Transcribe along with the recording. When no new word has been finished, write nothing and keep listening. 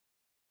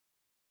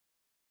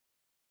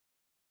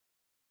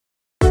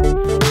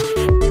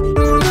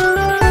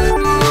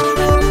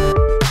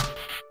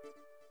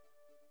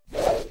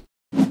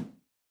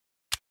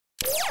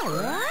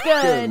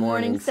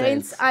morning,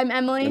 Saints. I'm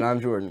Emily. And I'm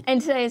Jordan. And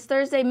today is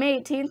Thursday,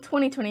 May 18th,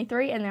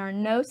 2023, and there are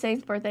no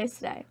Saints birthdays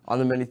today. On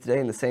the menu today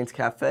in the Saints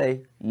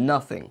Cafe,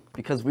 nothing,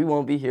 because we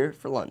won't be here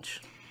for lunch.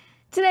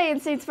 Today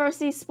in Saints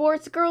Varsity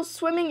Sports, girls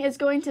swimming is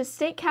going to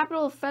state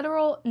capital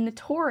Federal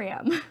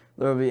Natatorium.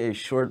 There will be a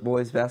short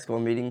boys basketball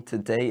meeting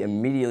today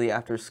immediately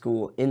after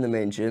school in the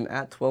main gym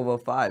at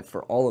 12:05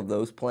 for all of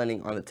those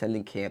planning on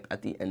attending camp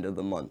at the end of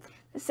the month.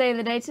 The saint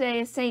of the day today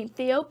is St.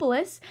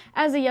 Theophilus.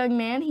 As a young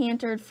man, he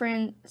entered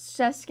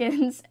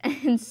Franciscans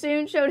and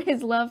soon showed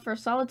his love for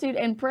solitude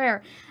and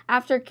prayer.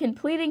 After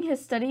completing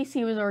his studies,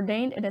 he was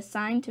ordained and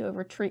assigned to a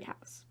retreat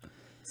house.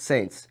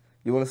 Saints,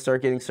 you want to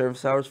start getting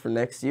service hours for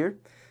next year?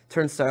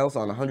 Turnstiles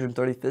on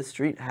 135th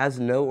Street has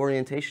no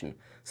orientation,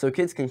 so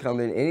kids can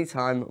come in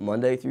anytime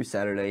Monday through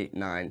Saturday,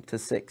 9 to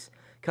 6.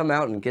 Come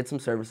out and get some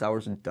service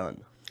hours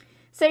done.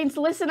 Saints,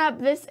 listen up.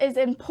 This is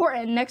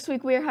important. Next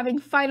week we are having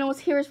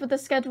finals. Here's what the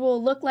schedule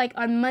will look like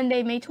on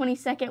Monday, May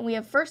 22nd. We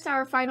have first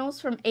hour finals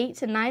from 8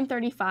 to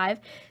 9:35.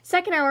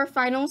 Second hour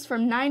finals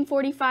from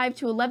 9:45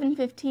 to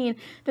 11:15.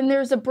 Then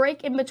there's a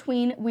break in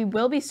between. We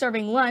will be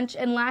serving lunch.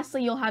 And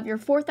lastly, you'll have your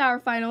fourth hour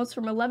finals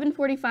from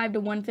 11:45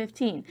 to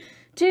 1:15.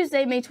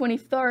 Tuesday, May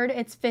 23rd,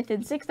 it's 5th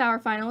and 6th hour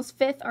finals.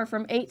 5th are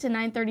from 8 to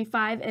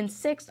 9:35 and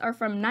 6th are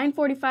from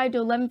 9:45 to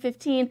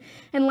 11:15.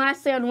 And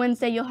lastly, on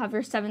Wednesday, you'll have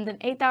your 7th and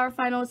 8th hour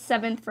finals.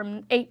 7th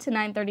from 8 to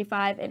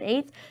 9:35 and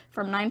 8th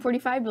from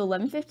 9:45 to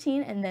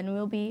 11:15, and then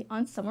we'll be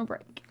on summer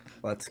break.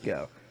 Let's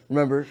go.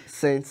 Remember,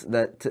 Saints,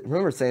 that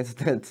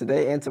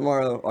today and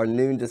tomorrow are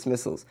noon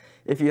dismissals.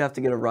 If you have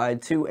to get a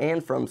ride to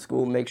and from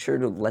school, make sure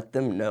to let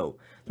them know.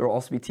 There will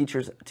also be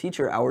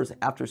teacher hours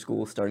after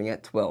school starting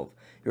at 12.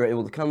 You're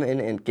able to come in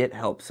and get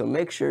help, so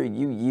make sure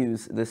you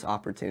use this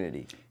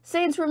opportunity.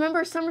 Saints,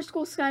 remember summer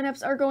school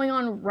sign-ups are going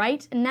on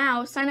right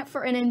now. Sign up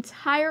for an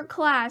entire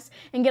class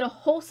and get a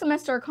whole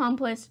semester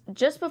accomplished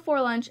just before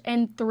lunch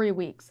in 3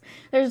 weeks.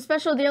 There's a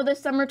special deal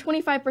this summer,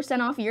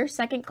 25% off your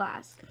second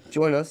class.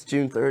 Join us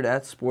June 3rd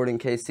at Sporting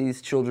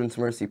KC's Children's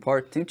Mercy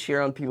Park to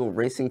cheer on people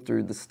racing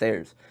through the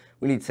stairs.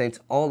 We need Saints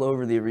all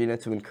over the arena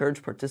to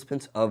encourage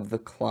participants of the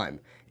climb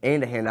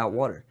and to hand out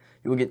water.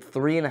 You will get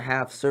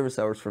 3.5 service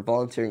hours for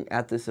volunteering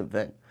at this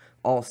event.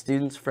 All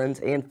students, friends,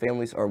 and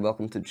families are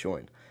welcome to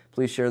join.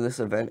 Please share this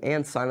event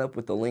and sign up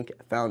with the link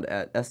found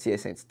at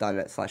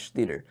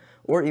stasaints.net/theater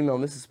or email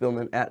Mrs.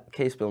 Spillman at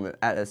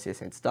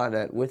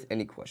kspillman@stasaints.net with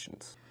any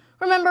questions.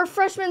 Remember,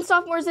 freshmen,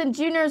 sophomores, and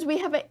juniors, we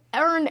have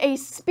earned a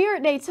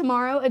Spirit Day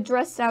tomorrow, a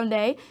dress down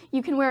day.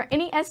 You can wear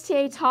any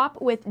STA top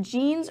with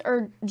jeans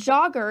or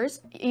joggers.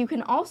 You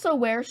can also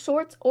wear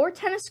shorts or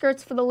tennis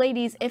skirts for the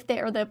ladies if they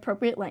are the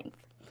appropriate length.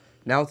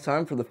 Now it's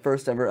time for the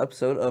first ever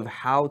episode of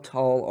How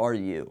Tall Are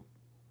You?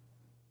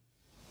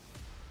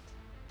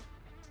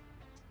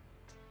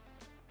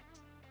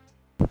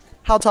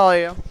 How tall are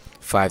you?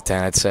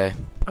 5'10", I'd say.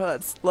 Oh,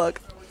 let's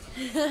look.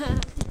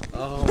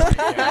 Oh my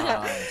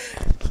god.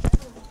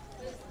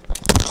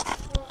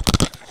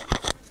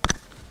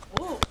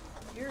 Oh,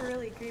 you're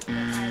really creepy.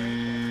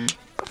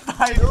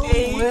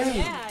 5'8".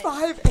 Yeah.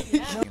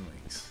 5'8".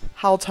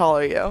 How tall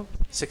are you?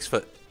 6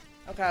 foot.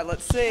 Okay,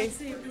 let's see. Let's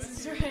see if this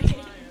is right.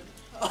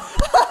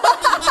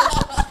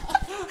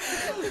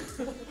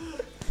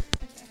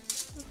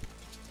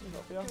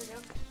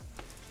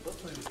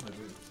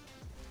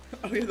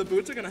 Oh yeah, the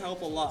boots are gonna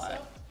help a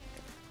lot.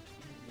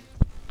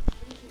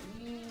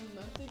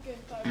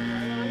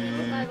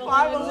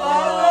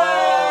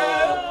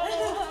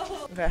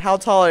 5'11". Okay, how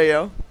tall are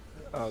you?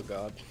 Oh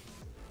god.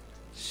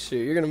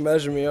 Shoot, you're gonna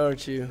measure me,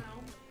 aren't you?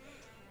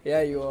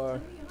 Yeah, you are.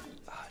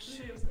 Ah,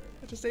 shoot.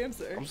 Just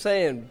answer. I'm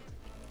saying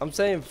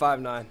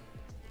 5'9".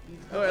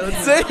 Alright,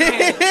 let's see.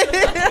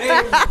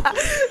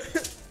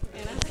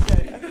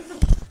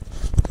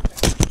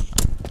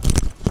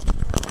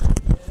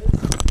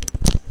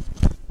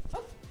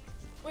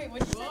 Wait,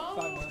 what'd you say?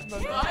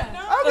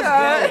 5'9".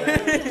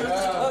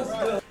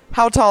 Okay.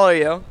 How tall are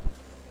you?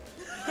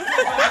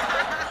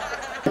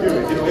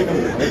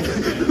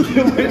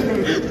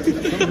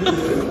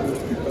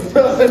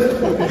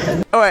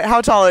 Alright,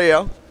 how tall are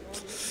you?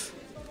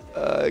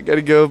 I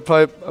gotta go. I'm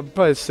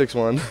probably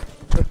 6'1".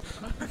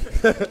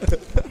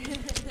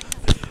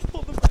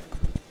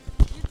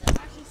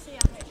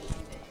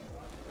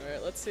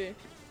 Alright, let's see.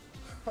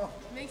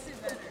 Makes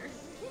it better.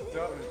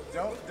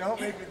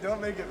 Don't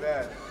make it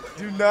bad.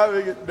 Do not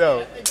make it,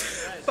 no.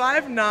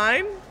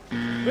 5'9"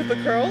 with the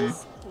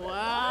curls?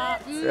 Wow.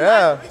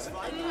 Yeah.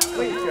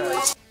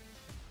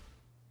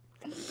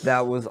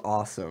 That was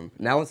awesome.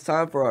 Now it's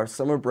time for our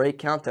summer break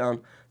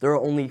countdown. There are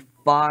only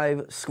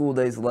 5 school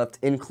days left,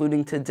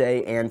 including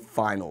today and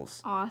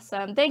finals.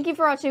 Awesome. Thank you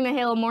for watching the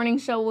Halo Morning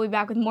Show. We'll be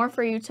back with more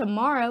for you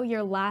tomorrow,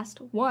 your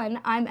last one.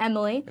 I'm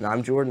Emily. And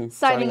I'm Jordan.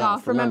 Signing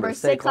off. Remember,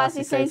 stay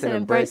classy, Saints, and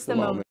embrace the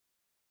moment.